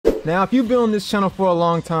Now, if you've been on this channel for a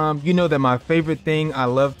long time, you know that my favorite thing I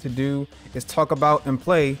love to do is talk about and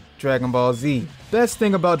play Dragon Ball Z. Best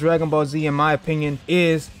thing about Dragon Ball Z, in my opinion,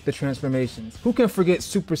 is the transformations. Who can forget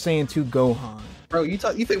Super Saiyan 2 Gohan? Bro, you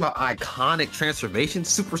think about iconic transformations?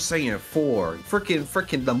 Super Saiyan 4,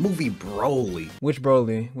 freaking the movie Broly. Which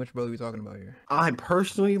Broly? Which Broly we talking about here? I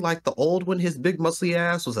personally like the old one. His big muscly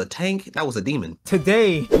ass was a tank. That was a demon.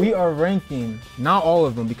 Today, we are ranking, not all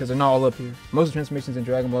of them because they're not all up here, most of the transformations in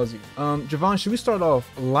Dragon Ball Z. Javon, should we start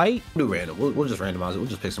off light? We'll do random. We'll just randomize it. We'll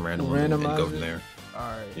just pick some random ones and go from there.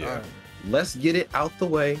 Alright, yeah. Alright. Let's get it out the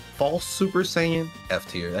way. False Super Saiyan F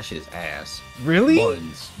tier. That shit is ass. Really?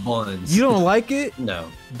 Buns. You don't like it? No.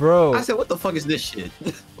 Bro. I said, what the fuck is this shit?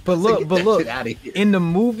 But look, in the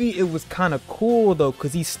movie, it was kind of cool though,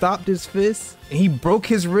 because he stopped his fist and he broke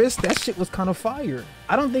his wrist. That shit was kind of fire.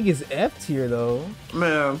 I don't think it's F tier though.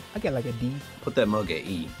 Man. I get like a D. Put that mug at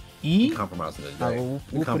E. E? Compromising today. Right,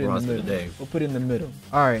 we'll put it in the middle. We'll put it in the middle.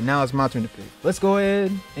 All right, now it's my turn to pick. Let's go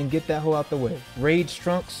ahead and get that hoe out the way. Rage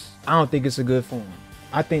Trunks. I don't think it's a good form.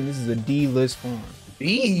 I think this is a D list form.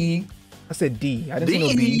 D? I said D. I didn't say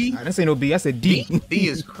no B. I didn't say no B. I said D. D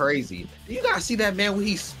is crazy. You gotta see that man when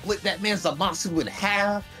he split that man's Zamasu in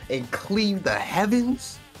half and cleaved the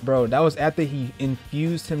heavens? Bro, that was after he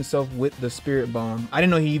infused himself with the Spirit Bomb. I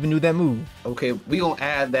didn't know he even knew that move. Okay, we gonna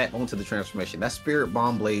add that onto the transformation. That's Spirit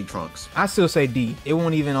Bomb Blade Trunks. I still say D. It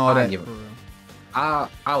won't even all that. For real. I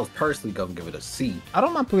was personally gonna give it a C. I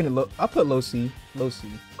don't mind putting it low. I'll put low C. Low C.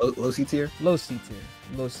 Low C tier? Low C tier.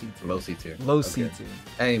 Low C tier. Low C tier. Low C tier.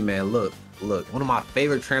 Hey man, look. One of my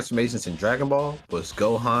favorite transformations in Dragon Ball was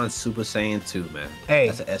Gohan Super Saiyan 2, man. Hey.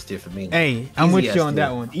 That's an S tier for me. Hey, I'm with you on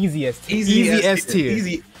that one. Easy S tier. Easy S tier.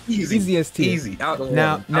 Easy S tier. Easy.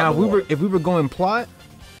 Now if we were going plot,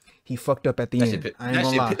 he fucked up at the end. I ain't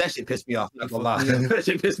gonna lie. That shit pissed me off. Not gonna lie. That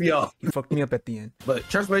shit pissed me off. He fucked me up at the end. But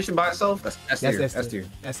transformation by itself, that's S tier. That's S tier.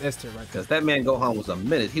 That's S tier right there. Because that man Gohan was a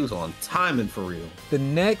minute. He was on timing for real. The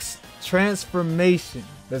next transformation.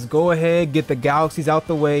 Let's go ahead, get the galaxies out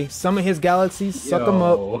the way. Some of his galaxies, suck them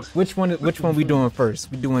up. Which one we doing first?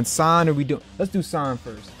 We doing Sign or we do? Let's do Sign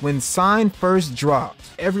first. When Sign first dropped,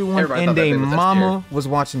 everyone and their mama was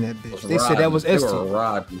watching that bitch. They said that was S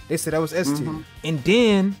tier. They said that was S tier. And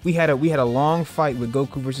then we had a long fight with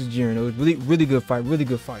Goku versus Jiren. It was really good fight, really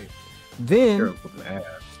good fight. Then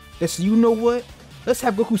let's, you know what? Let's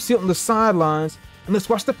have Goku sit on the sidelines and let's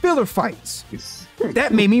watch the filler fights.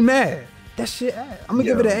 That made me mad. That shit, I'm gonna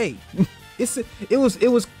give it an A. It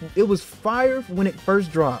was fire when it first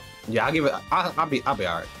dropped. Yeah, I'll give it. I'll be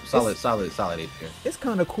alright. Solid A tier. It's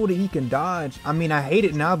kind of cool that he can dodge. I mean, I hate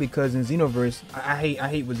it now because in Xenoverse, I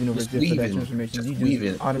hate what Xenoverse did for that transformation. He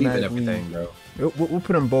just automatically everything, bro. We'll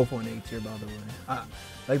put them both on A tier, by the way.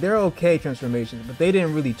 Like they're okay transformations, but they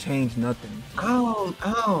didn't really change nothing. I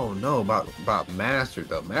don't know about Master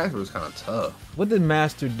though. Master was kind of tough. What did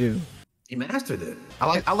Master do? He mastered it. I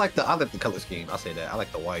like the color scheme. I'll say that. I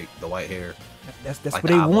like the white hair. That's like what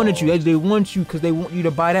they wanted you. They want you because they want you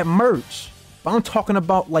to buy that merch. But I'm talking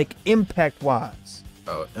about like impact wise.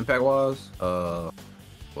 Oh, impact wise. Well,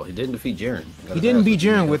 he didn't defeat Jiren. He didn't beat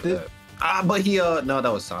Jiren with it. But he no, that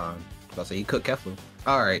was Sign. I say he cooked Kefla.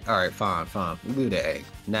 All right, fine. We do that A.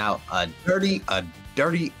 Now a dirty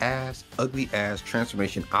ass, ugly ass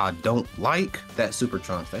transformation I don't like. That Super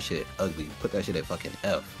Trunks. That shit ugly. Put that shit at fucking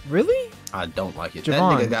F. Really? I don't like it.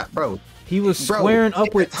 Javon, that nigga got, bro. He was squaring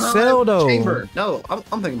up with Cell though. No, I'm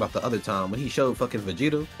thinking about the other time when he showed fucking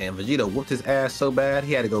Vegeta and Vegeta whooped his ass so bad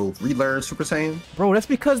he had to go relearn Super Saiyan. Bro, that's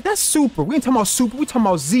because that's Super. We ain't talking about Super. We talking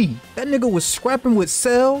about Z. That nigga was scrapping with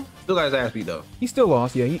Cell. Still got his ass beat though. He still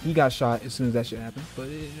lost. Yeah, he got shot as soon as that shit happened. But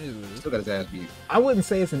still got his ass beat. I wouldn't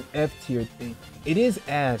say it's an F tier thing. It is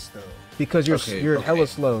ass though because you're hella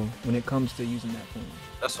slow when it comes to using that form.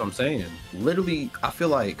 That's what I'm saying. Literally, I feel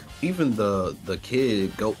like even the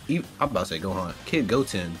kid I'm about to say Gohan. Kid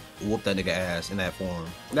Goten whooped that nigga ass in that form.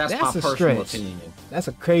 That's my personal opinion. That's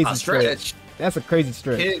a crazy stretch. That's a crazy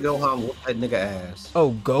stretch. Kid Gohan whooped that nigga ass.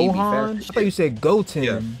 Oh, Gohan? I thought you said Goten.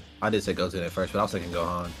 Yeah, I did say Goten at first, but I was thinking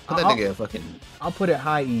Gohan. Put that nigga at fucking. I'll put it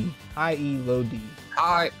high E. High E, low D.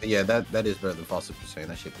 Yeah, that is better than False Super Saiyan.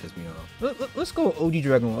 That shit pissed me off. Let's go OG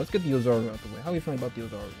Dragon Ball. Let's get the Ozaru out the way. How are you feeling about the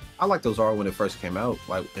Ozaru? I liked Ozaru when it first came out.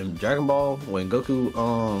 Like in Dragon Ball, when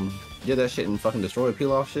Goku did that shit and fucking destroyed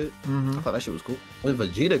Pilaf shit. I thought that shit was cool. When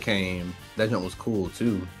Vegeta came, that jump was cool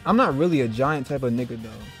too. I'm not really a giant type of nigga though.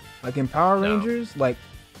 Like in Power Rangers, like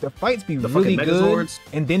the fights be really good,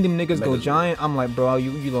 and then them niggas go giant. I'm like, bro,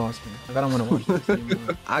 you lost me. Like I don't want to watch this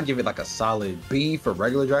anymore. I give it like a solid B for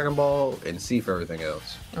regular Dragon Ball and C for everything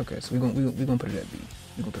else. Okay, so we gonna put it at B.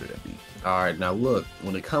 We gonna put it at B. All right, now look,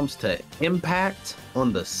 when it comes to impact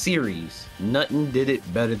on the series, nothing did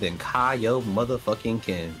it better than Kaio motherfucking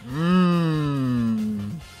Ken.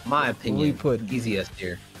 My opinion, easy S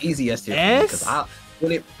tier. Easy S tier. S?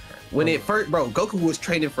 Because when it first, bro, Goku was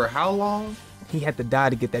training for how long? He had to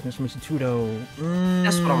die to get that transformation too, though.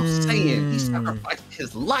 That's what I'm saying. He sacrificed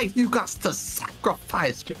his life. You got to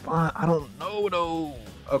sacrifice. I don't know, though.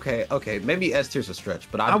 Okay, maybe S tier's a stretch,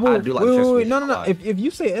 but I do like wait, no. If you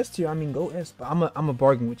say S tier, I mean go S. But I'm a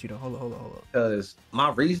bargain with you though. Hold up. Because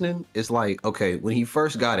my reasoning is like, okay, when he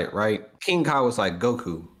first got it, right? King Kai was like,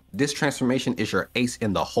 Goku, this transformation is your ace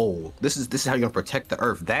in the hole. This is how you're gonna protect the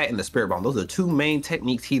earth. That and the spirit bomb. Those are the two main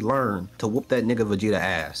techniques he learned to whoop that nigga Vegeta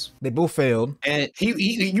ass. They both failed. And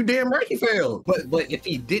you damn right he failed. But if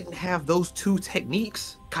he didn't have those two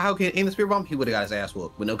techniques, Kaioken and the spirit bomb, he would have got his ass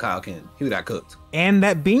whooped. With no Kaioken, he would have got cooked. And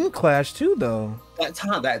that beam clash too, though. That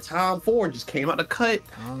time forward just came out the cut.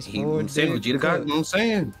 Vegeta got, you know what I'm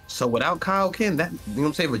saying? So without Kaioken, that, you know what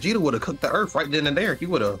I'm saying, Vegeta would have cooked the earth right then and there. He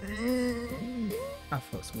would have. I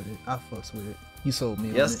fucks with it. You sold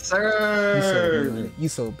me on it. Yes, sir. You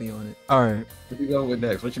sold me on it. All right. What you going with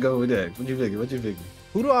next? What you thinking?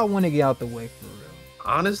 Who do I want to get out the way for real?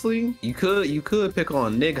 Honestly, you could pick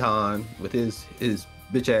on Nighan with his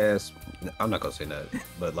bitch ass. I'm not gonna say that,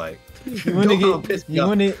 but like, you want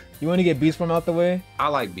to get Beast from out the way? I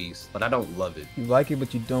like Beast, but I don't love it. You like it,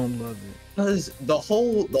 but you don't love it. Because the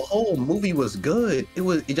whole movie was good.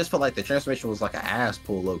 It just felt like the transformation was like an ass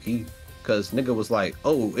pull, low key. Because nigga was like,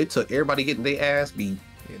 oh, it took everybody getting their ass beat.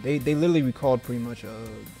 Yeah, they literally recalled pretty much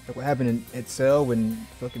like what happened at Cell when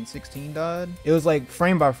fucking 16 died. It was like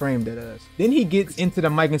frame by frame that ass. Then he gets into the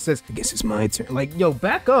mic and says, I guess it's my turn. Like, yo,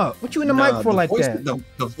 back up. What you in the mic for like that?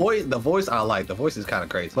 The voice I like. The voice is kind of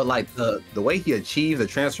crazy. But like the way he achieved the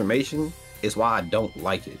transformation is why I don't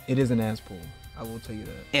like it. It is an ass pull. I will tell you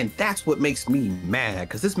that. And that's what makes me mad.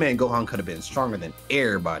 Because this man Gohan could have been stronger than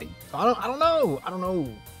everybody. I don't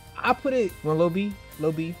know. I put it on low B.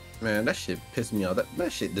 Man, that shit pissed me off.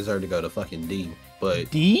 That shit deserved to go to fucking D.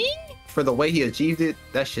 But D? For the way he achieved it,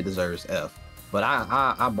 that shit deserves F. But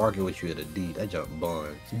I bargain with you at a D. That jump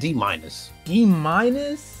buns. D minus. D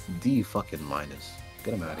minus? D fucking minus.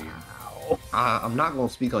 Get him out of here. I'm not gonna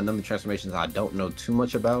speak on number transformations I don't know too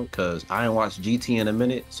much about because I ain't watched GT in a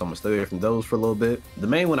minute, so I'm gonna stay away from those for a little bit. The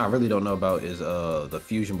main one I really don't know about is the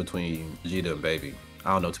fusion between Vegeta and Baby.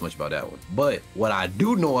 I don't know too much about that one. But what I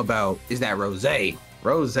do know about is that Rose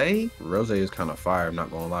is kind of fire, I'm not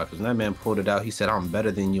gonna lie, because when that man pulled it out, he said, I'm better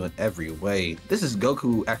than you in every way. This is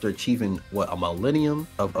Goku after achieving, what, a millennium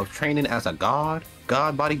of training as a god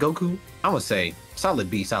body Goku? I'm gonna say solid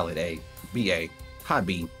B, solid A, BA, high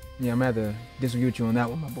B. Yeah, I'm gonna have to disagree with you on that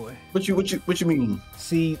one, my boy. What you mean?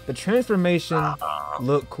 See, the transformation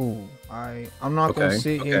look cool. I'm not gonna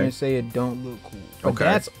sit here and say it don't look cool. But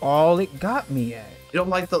that's all it got me at. You don't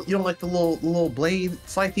like the little blade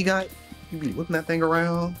scythe he got? You be whipping that thing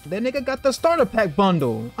around. That nigga got the starter pack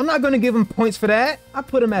bundle. I'm not gonna give him points for that. I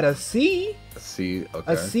put him at a C. A C,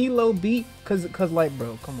 okay. A C low B, cause like,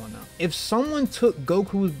 bro, come on now. If someone took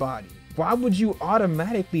Goku's body, why would you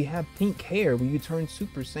automatically have pink hair when you turn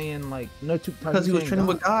Super Saiyan like no two? Because he was training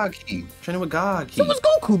with God Ki. So was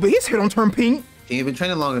Goku, but his hair don't turn pink. He ain't been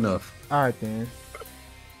training long enough. All right then.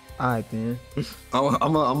 I'm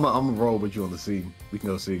gonna roll with you on the C. We can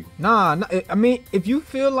go C. Nah, I mean, if you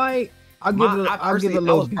feel like I'll give it a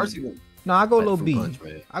low B. No, I go low B.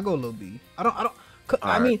 I go low B. I don't.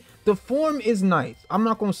 I mean, the form is nice. I'm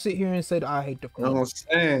not gonna sit here and say that I hate the form. I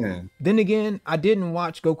understand. Then again, I didn't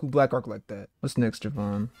watch Goku Black Arc like that. What's next,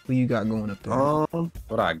 Javon? What you got going up there?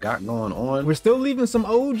 What I got going on? We're still leaving some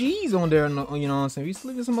OGs on there. You know what I'm saying? We're still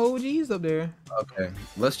leaving some OGs up there. Okay,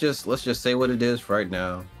 let's just say what it is right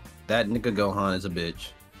now. That nigga Gohan is a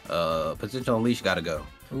bitch. Potential Unleash gotta go.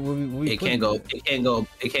 It can't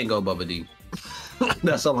go above a D.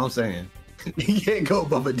 That's all I'm saying. He can't go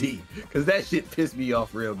above a D because that shit pissed me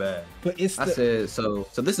off real bad. But I said so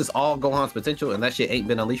this is all Gohan's potential and that shit ain't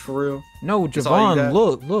been unleashed for real. No, Javon,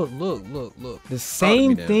 look. The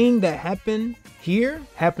same thing that happened here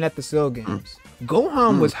happened at the Cell games.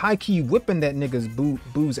 Gohan was high key whipping that nigga's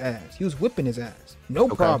Boo's ass. He was whipping his ass, no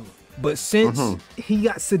problem. But since he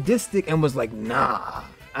got sadistic and was like, nah,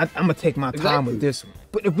 I'm gonna take my time with this one.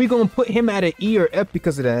 But if we gonna put him at an E or F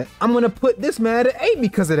because of that, I'm gonna put this man at an A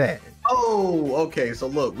because of that. Oh, okay. So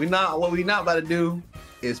look, what we not about to do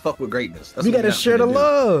is fuck with greatness. We gotta share the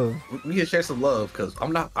love. We can share some love because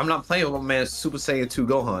I'm not playing with my man Super Saiyan 2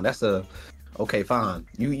 Gohan. That's a okay, fine.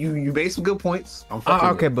 You made some good points. I'm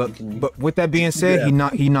okay, but with that being said,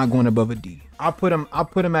 he not going above a D. I'll put him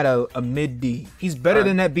at a mid D. He's better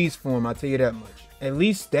than that Beast form. I'll tell you that much. At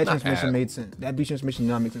least that Not transmission F. made sense. That B transmission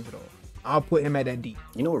did not make sense at all. I'll put him at that D.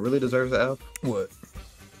 You know what really deserves an F? What?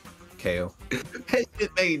 Kale. It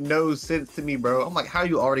made no sense to me, bro. I'm like, how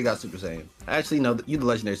you already got Super Saiyan? Actually, no, you the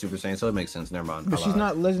legendary Super Saiyan, so it makes sense. Never mind. But she's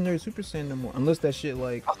not legendary Super Saiyan no more, unless that shit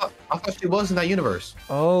like. I thought she was in that universe.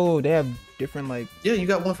 Oh, they have different like. Yeah, you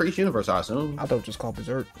got one for each universe, I assume. I thought it was just called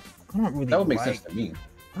Berserk. I don't really. That would make like, sense to me.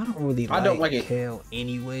 I don't really. I don't like it. Kale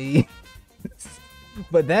anyway.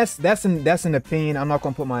 But that's an opinion. I'm not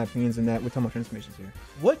gonna put my opinions in that. We're talking about transformations here.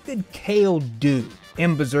 What did Kale do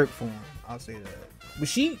in Berserk form? I'll say that. Was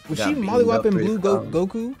she mollywopping Blue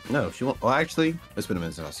Goku? No, she won't. Well, actually, it's been a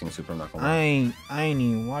minute since I've seen Super. I'm not gonna lie. I ain't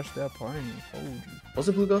even watched that part. I ain't even told you. Was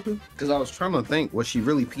it Blue Goku? Because I was trying to think, was she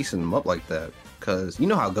really piecing him up like that? Because you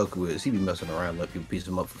know how Goku is. He be messing around, let people piece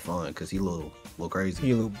him up for fun. Because he a little crazy.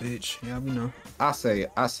 He a little bitch. Yeah, we know. I say.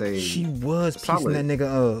 She was piecing that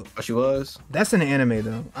nigga up. Oh, she was. That's in the anime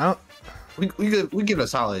though. I don't. We give it a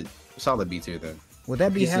solid B tier then. Would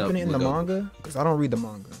that be happening in the manga? Because I don't read the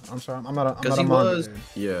manga. I'm sorry. I'm not a manga. Was.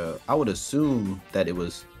 Yeah, I would assume that it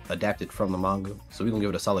was adapted from the manga. So we're gonna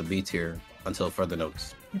give it a solid B tier until further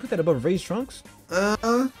notice. You put that above Ray's Trunks? I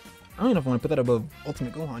don't know if I want to put that above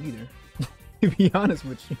Ultimate Gohan either. To be honest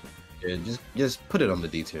with you. Yeah, just put it on the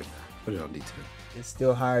D tier. Put it on D tier. It's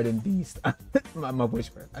still higher than Beast. my voice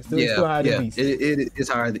crack. It's still higher than Beast. It's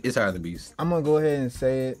higher than Beast. I'm gonna go ahead and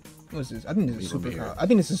say it. What's this? I think this is super Kyle. I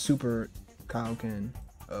think this is super Kaioken.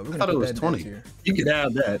 I thought it was 20. You can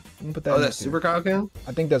have that. Put that that's super Kaioken?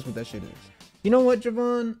 I think that's what that shit is. You know what,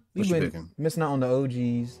 Javon? We've been missing out on the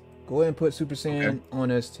OGs. Go ahead and put Super Saiyan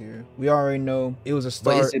on S tier. We already know it was a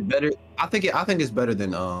start. But is it better? I think it's better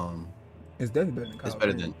than It's definitely better than Kaioken. It's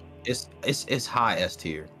better than it's high S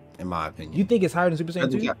tier in my opinion. You think it's higher than Super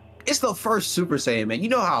Saiyan 2? It's the first Super Saiyan, man. You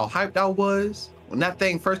know how hyped I was when that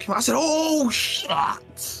thing first came out? I said, "Oh shit!"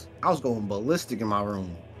 I was going ballistic in my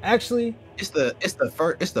room. Actually, it's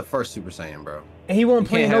the first Super Saiyan, bro. And he won't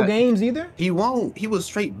play no games either? He won't. He was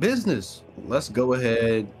straight business. Let's go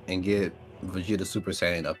ahead and get Vegeta Super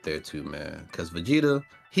Saiyan up there too, man. Because Vegeta,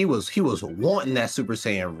 he was wanting that Super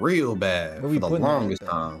Saiyan real bad for the longest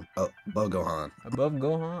time. Above Gohan. Above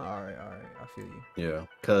Gohan? All right. I feel you. Yeah,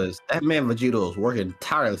 because that man Vegeta was working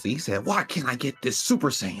tirelessly. He said, "Why can't I get this Super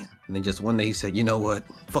Saiyan?" And then just one day he said, "You know what?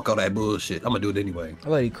 Fuck all that bullshit. I'm gonna do it anyway." I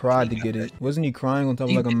thought he cried to get it. Wasn't he crying on top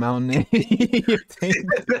of like a mountain?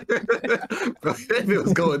 That man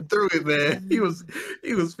was going through it, man. He was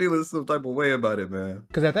feeling some type of way about it, man.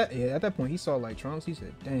 Because at that point he saw like Trunks. He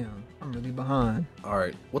said, "Damn, I'm really behind." All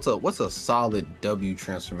right, what's a solid W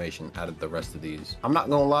transformation out of the rest of these? I'm not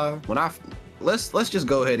gonna lie. Let's just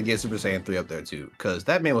go ahead and get Super Saiyan 3 up there too, because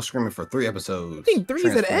that man was screaming for 3 episodes. I think 3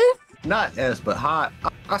 is an F? Not S, but high.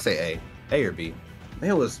 I say A or B.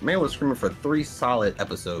 Man was screaming for 3 solid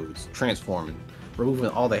episodes, transforming,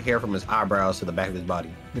 removing all the hair from his eyebrows to the back of his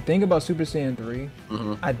body. The thing about Super Saiyan 3,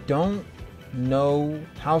 I don't know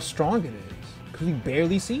how strong it is, because we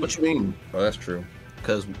barely see it. What you mean? Oh, that's true.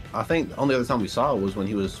 Because I think the only other time we saw it was when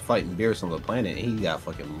he was fighting Beerus on the planet and he got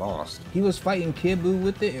fucking lost. He was fighting Kid Buu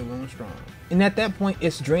with it wasn't strong. And at that point,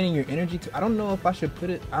 it's draining your energy. I don't know if I should put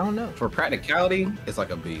it. I don't know. For practicality, it's like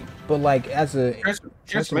a B. But like as a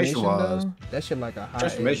transformation wise, that shit like a high.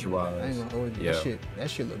 Transformation wise, I ain't gonna hold you. Yeah. That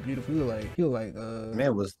shit look beautiful. He look like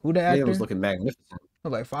man was who the actor? Man was looking magnificent.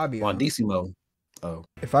 Look like Fabio. Wandissimo. Oh.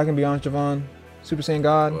 If I can be honest, Javon, Super Saiyan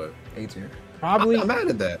God, A tier. Probably. I'm not mad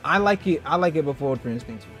at that. I like it before Ultra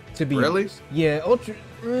Instinct 2. To be really honest. Yeah, Ultra.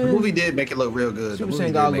 The movie did make it look real good. Super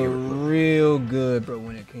Saiyan God looked real good, bro,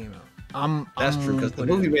 when it came out. That's true, because the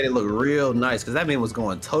movie made it look real nice, because that man was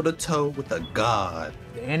going toe to toe with a god.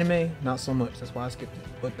 The anime, not so much. That's why I skipped it.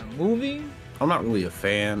 But the movie, I'm not really a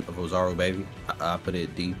fan of Ozaru Baby. I put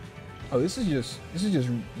it D. Oh, this is just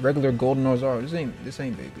regular Golden Ozaru. This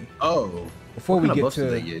ain't Baby. Oh. Before we get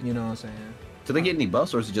to, you know what I'm saying? Do they get any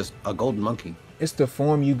buffs, or is it just a golden monkey? It's the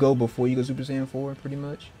form you go before you go Super Saiyan 4, pretty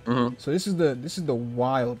much. So this is the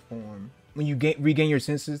wild form. When you regain your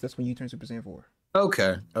senses, that's when you turn Super Saiyan 4.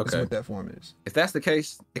 Okay. That's what that form is. If that's the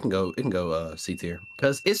case, it can go C tier,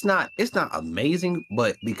 because it's not amazing,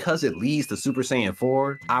 but because it leads to Super Saiyan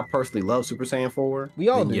 4, I personally love Super Saiyan 4. We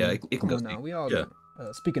all do. Yeah, it can go. No, we all do.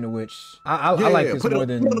 Speaking of which, I like this more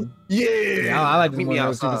than I like this more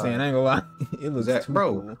than Super Saiyan. I ain't gonna lie, it was that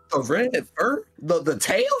bro. Cool. The red fur, the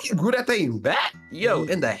tail, you grew that thing back, yo,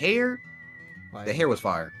 and the hair, the hair was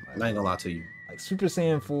fire. I ain't gonna lie to you. Like Super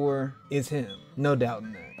Saiyan 4 is him, no doubt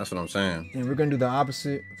in that. That's what I'm saying. And we're gonna do the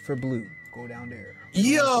opposite for Blue. Go down there.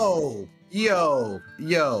 Yo.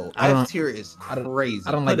 F tier is crazy.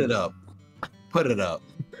 I don't like it. Put it up.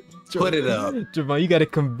 Put it up. Javon, you gotta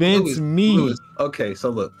convince me. Okay, so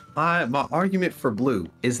look, my argument for Blue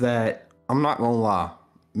is that I'm not gonna lie.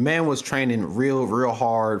 Man was training real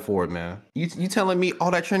hard for it, man. You telling me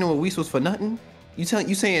all that training with Whis was for nothing? You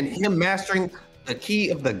saying him mastering the key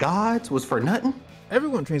of the gods was for nothing?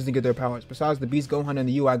 Everyone trains to get their powers, besides the Beast Gohan and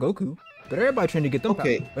the UI Goku. But everybody trained to get them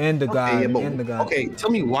powers. And the god, and the god. Okay, tell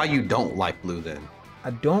me why you don't like Blue then.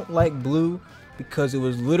 I don't like Blue because it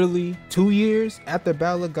was literally 2 years after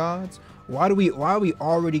Battle of Gods. Why are we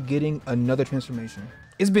already getting another transformation?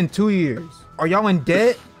 It's been 2 years. Are y'all in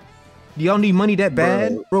debt? Do y'all need money that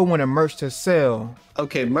bad? Bro want a merch to sell.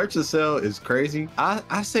 Okay, merch to sell is crazy.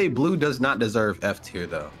 I say Blue does not deserve F tier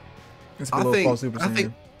though. It's below Fall Super Saiyan. I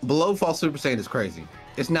think below Fall Super Saiyan is crazy.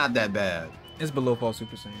 It's not that bad. It's below Fall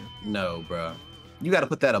Super Saiyan. No, bro. You got to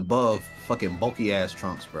put that above fucking bulky ass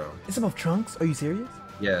Trunks, bro. It's above Trunks? Are you serious?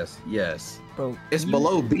 Yes. Bro, it's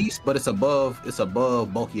below Beast, but it's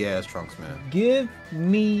above bulky ass Trunks, man. Give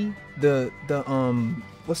me the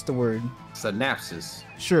what's the word? Synapses.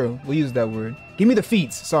 Sure, we'll use that word. Give me the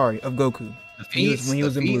feats, sorry, of Goku. The feats, when he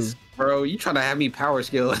was in Blue. Bro, you trying to have me power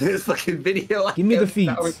skill in this fucking video? Give me the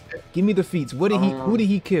feats. Give me the feats. What did who did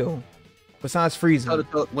he kill? Besides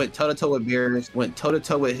Frieza. Went toe-to-toe with Beerus, went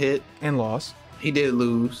toe-to-toe with Hit. And lost. He did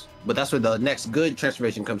lose, but that's where the next good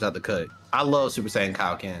transformation comes out the cut. I love Super Saiyan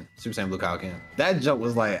Kaioken, Super Saiyan Blue Kaioken. That jump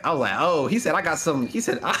was like, I was like, oh, he said, I got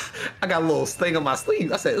a little thing on my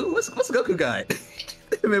sleeve. I said, ooh, what's Goku got?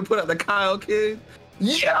 And then put out the Kaioken.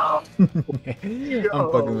 Yeah.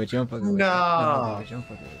 I'm fucking with you. I'm fucking with you. I'm fucking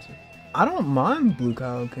with you. I don't mind Blue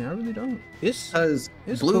Kaioken. I really don't. It's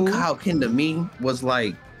Blue cool. Kaioken to me was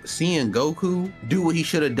like seeing Goku do what he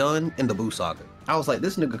should have done in the Buu Saga. I was like,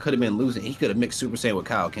 this nigga could have been losing. He could have mixed Super Saiyan with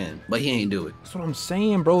Kaioken, but he ain't do it. That's what I'm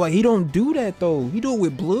saying, bro. Like, he don't do that though. He do it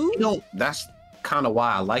with Blue. That's kind of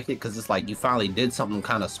why I like it, because it's like you finally did something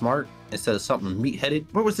kind of smart instead of something meat-headed.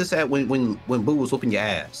 Where was this at when Buu was whooping your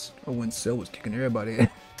ass? Or when Cell was kicking everybody.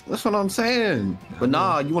 That's what I'm saying. But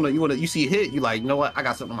nah, you see Hit, you like, you know what? I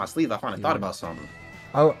got something on my sleeve. I finally thought about something.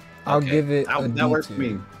 I'll give it a D that works for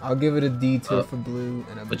me. I'll give it a D tier for Blue.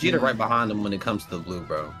 And Vegeta right behind him when it comes to Blue,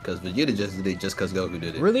 bro. Because Vegeta just did it just because Goku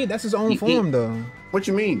did it. Really? That's his own form, though. What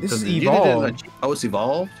you mean? This is evolved. Oh, it's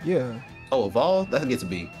evolved? Yeah. Oh, evolved? That gets a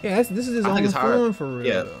B. Yeah, this is his own form for real.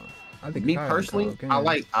 Yeah. I think me personally, I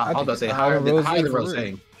was gonna say higher than Rose.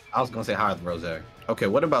 I was gonna say higher than Rose. Okay,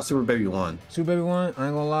 what about Super Baby 1? Super Baby 1, I ain't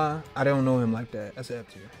gonna lie, I don't know him like that. That's an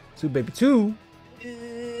F tier. Super Baby 2.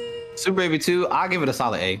 Super Baby 2, I'll give it a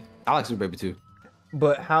solid A. I like Super Baby 2.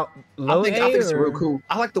 But how low? I think it's real cool.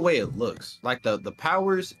 I like the way it looks. Like the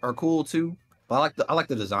powers are cool too. But I like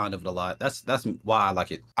the design of it a lot. That's why I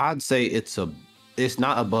like it. I'd say it's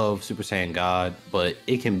not above Super Saiyan God, but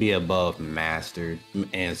it can be above Mastered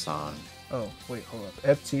and San. Oh wait, hold up.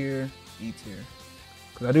 F tier, E tier.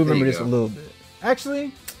 Cause I do remember this a little bit.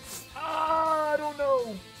 Actually, I don't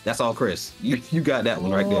know. That's all, Chris. You got that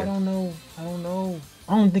one right there. I don't know.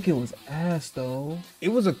 I don't think it was ass though. It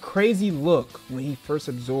was a crazy look when he first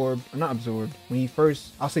when he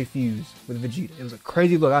first, I'll say fused with Vegeta. It was a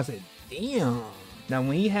crazy look. I said, damn. Now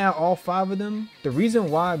when he had all 5 of them, the reason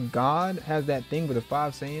why God has that thing with the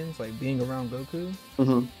 5 Saiyans, like being around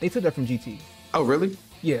Goku, they took that from GT. Oh, really?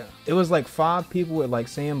 Yeah. It was like 5 people with like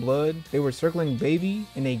Saiyan blood. They were circling Baby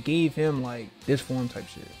and they gave him like this form type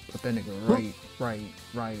shit. Put that nigga right.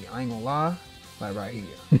 I ain't gonna lie. Like right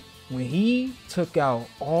here. When he took out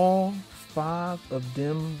all 5 of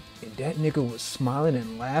them and that nigga was smiling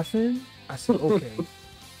and laughing, I said, okay,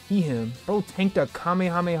 he him. Bro tanked a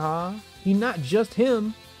Kamehameha. He not just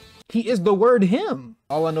him, he is the word him.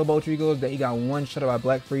 All I know about Trigo is that he got one shot by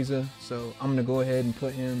Black Frieza, so I'm gonna go ahead and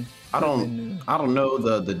put him. I don't know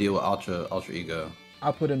the deal with Ultra Ego.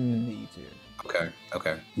 I'll put him in the E tier.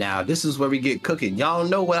 Okay. Now this is where we get cooking. Y'all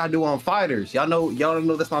know what I do on Fighters. Y'all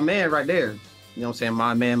know that's my man right there. You know what I'm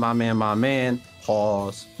saying? My man.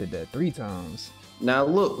 Pause. Did that 3 times. Now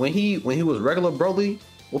look, when he was regular Broly,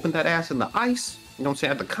 whooping that ass in the ice, you know what I'm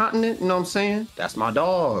saying, at the continent, you know what I'm saying? That's my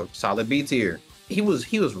dog. Solid B tier. He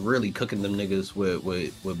was really cooking them niggas with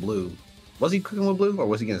Blue. Was he cooking with Blue or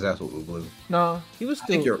was he getting his ass with Blue? Nah, he was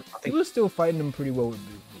still fighting them pretty well with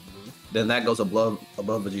Blue. Then that goes above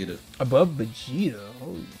Vegeta. Above Vegeta?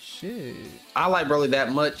 Holy shit. I like Broly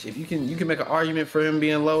that much. If you can make an argument for him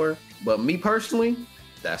being lower. But me personally,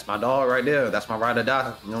 that's my dog right there. That's my ride or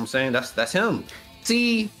die. You know what I'm saying? That's him.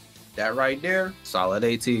 See, that right there, solid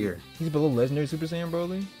A tier. He's below Legendary Super Saiyan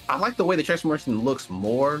Broly? I like the way the transformation looks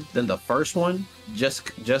more than the first one,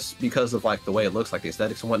 just because of like the way it looks, like the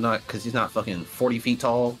aesthetics and whatnot, because he's not fucking 40 feet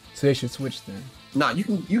tall. So they should switch then. Nah, you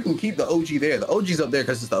can keep the OG there. The OG's up there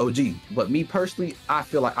because it's the OG. But me personally, I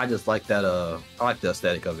feel like I just like that. I like the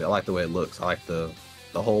aesthetic of it. I like the way it looks. I like the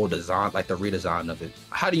whole design, like the redesign of it.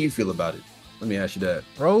 How do you feel about it? Let me ask you that.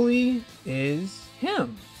 Broly is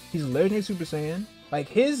him. He's a legendary Super Saiyan. Like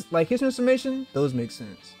his transformation, those make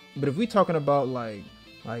sense. But if we talking about like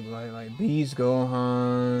Beast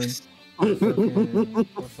Gohan, or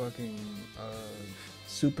fucking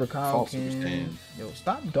Super Kaioken, yo,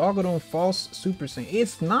 stop dogging on false Super Saiyan.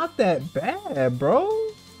 It's not that bad, bro.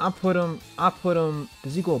 I put him.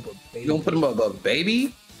 Does he go above baby? You gonna put him above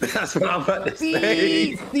baby? That's what I'm about to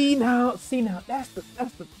say. See now, that's the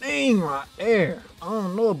thing right there. I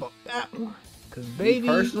don't know about that one, cause baby,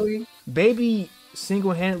 personally, baby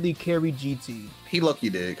single-handedly carried GT. He lucky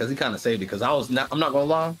did, because he kind of saved it. Because I'm not gonna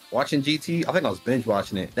lie, watching GT, I think I was binge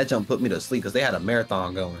watching it. That jump put me to sleep because they had a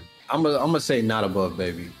marathon going. I'm gonna say not above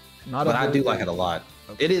baby, but I do like it a lot.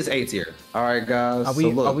 Okay. It is A tier. All right, guys. Are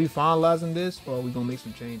we finalizing this, or are we gonna make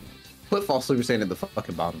some changes? Put false Super Saiyan at the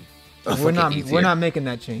fucking bottom. We're not making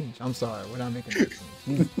that change. I'm sorry, we're not making that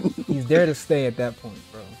change. He's there to stay at that point,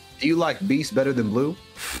 bro. Do you like Beast better than Blue?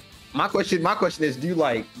 My question is, do you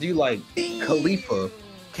like Khalifa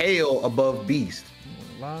Kale above Beast?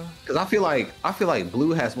 Because I feel like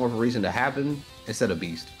Blue has more of a reason to happen instead of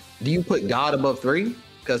Beast. Do you put God above 3?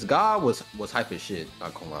 Because God was hype as shit.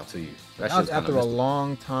 Not gonna lie to you. That was after a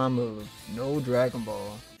long time of no Dragon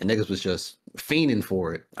Ball. And niggas was just fiending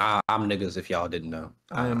for it. I'm niggas if y'all didn't know.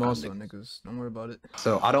 I am also niggas. Don't worry about it.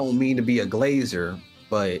 So I don't mean to be a glazer,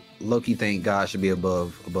 but Loki think God should be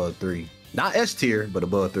above 3. Not S tier, but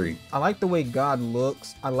above 3. I like the way God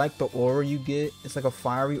looks. I like the aura you get. It's like a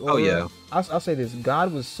fiery aura. Oh yeah. I'll say this.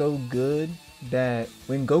 God was so good that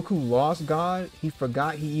when Goku lost God, he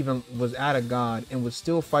forgot he even was at a God and was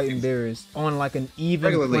still fighting Beerus on like an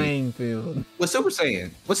even playing field. What's Super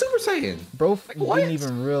Saiyan? Bro, didn't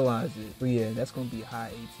even realize it. But yeah, that's gonna be a high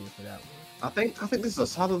A tier for that one. I think this is a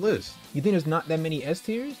solid list. You think there's not that many S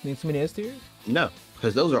tiers? Think too many S tiers? No,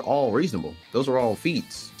 because those are all reasonable. Those are all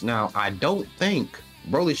feats. Now, I don't think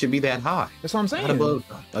Broly should be that high. That's what I'm saying.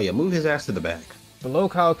 Oh yeah, move his ass to the back. Below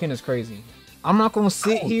Kaioken is crazy. I'm not gonna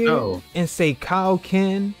sit here and say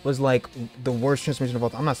Kaioken was like the worst transformation of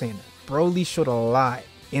all time. I'm not saying that. Broly showed a lot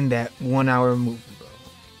in that 1 hour movie,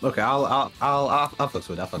 bro. Okay, I'll fix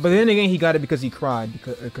with that. But then again, he got it because he cried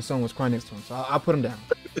because someone was crying next to him. So I'll put him down.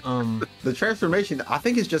 The transformation, I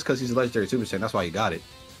think it's just because he's a legendary Super Saiyan. That's why he got it.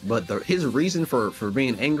 But his reason for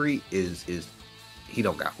being angry is he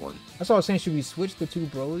don't got one. That's why I was saying, should we switch the two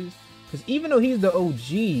Brolys? Because even though he's the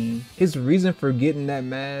OG, his reason for getting that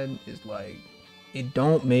mad is like, it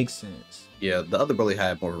don't make sense. Yeah, the other Broly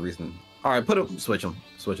had more of a reason. All right, switch him.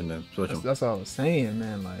 That's all I was saying,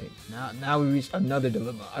 man. Like now we reached another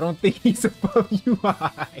dilemma. I don't think he's above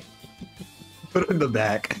UI. Put him in the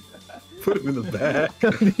back. Put him in the back.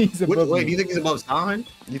 Wait, do you think he's above Sign?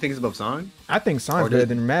 I think Sign's better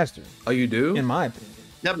than Master. Oh, you do? In my opinion.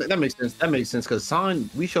 That makes sense. Because Sign,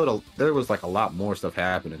 we showed there was like a lot more stuff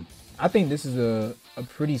happening. I think this is a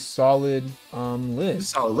pretty solid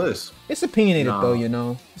list. Solid list. It's opinionated though, you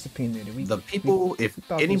know. It's opinionated. If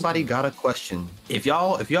anybody got a question, if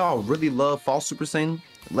y'all really love False Super Saiyan,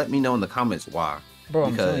 let me know in the comments why. Bro,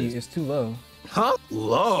 I'm telling you, it's too low. Huh?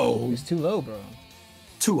 Low? It's too low, bro.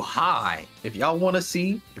 Too high. If y'all want to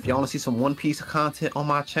see some One Piece content on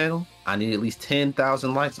my channel, I need at least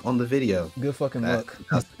 10,000 likes on the video. Good fucking luck.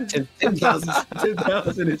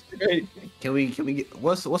 10,000 is great. Can we get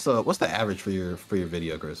what's the average for your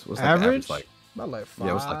video, Chris? What's average? The average like? About like 5.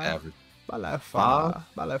 Yeah, what's like average? About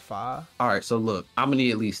like 5. All right, so look, I'm gonna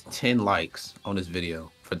need at least 10 likes on this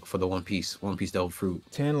video for the One Piece Devil Fruit.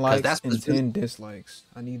 10 likes and 10 dislikes.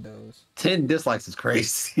 I need those. 10 dislikes is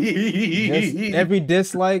crazy. Every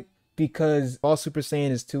dislike because All Super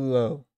Saiyan is too low.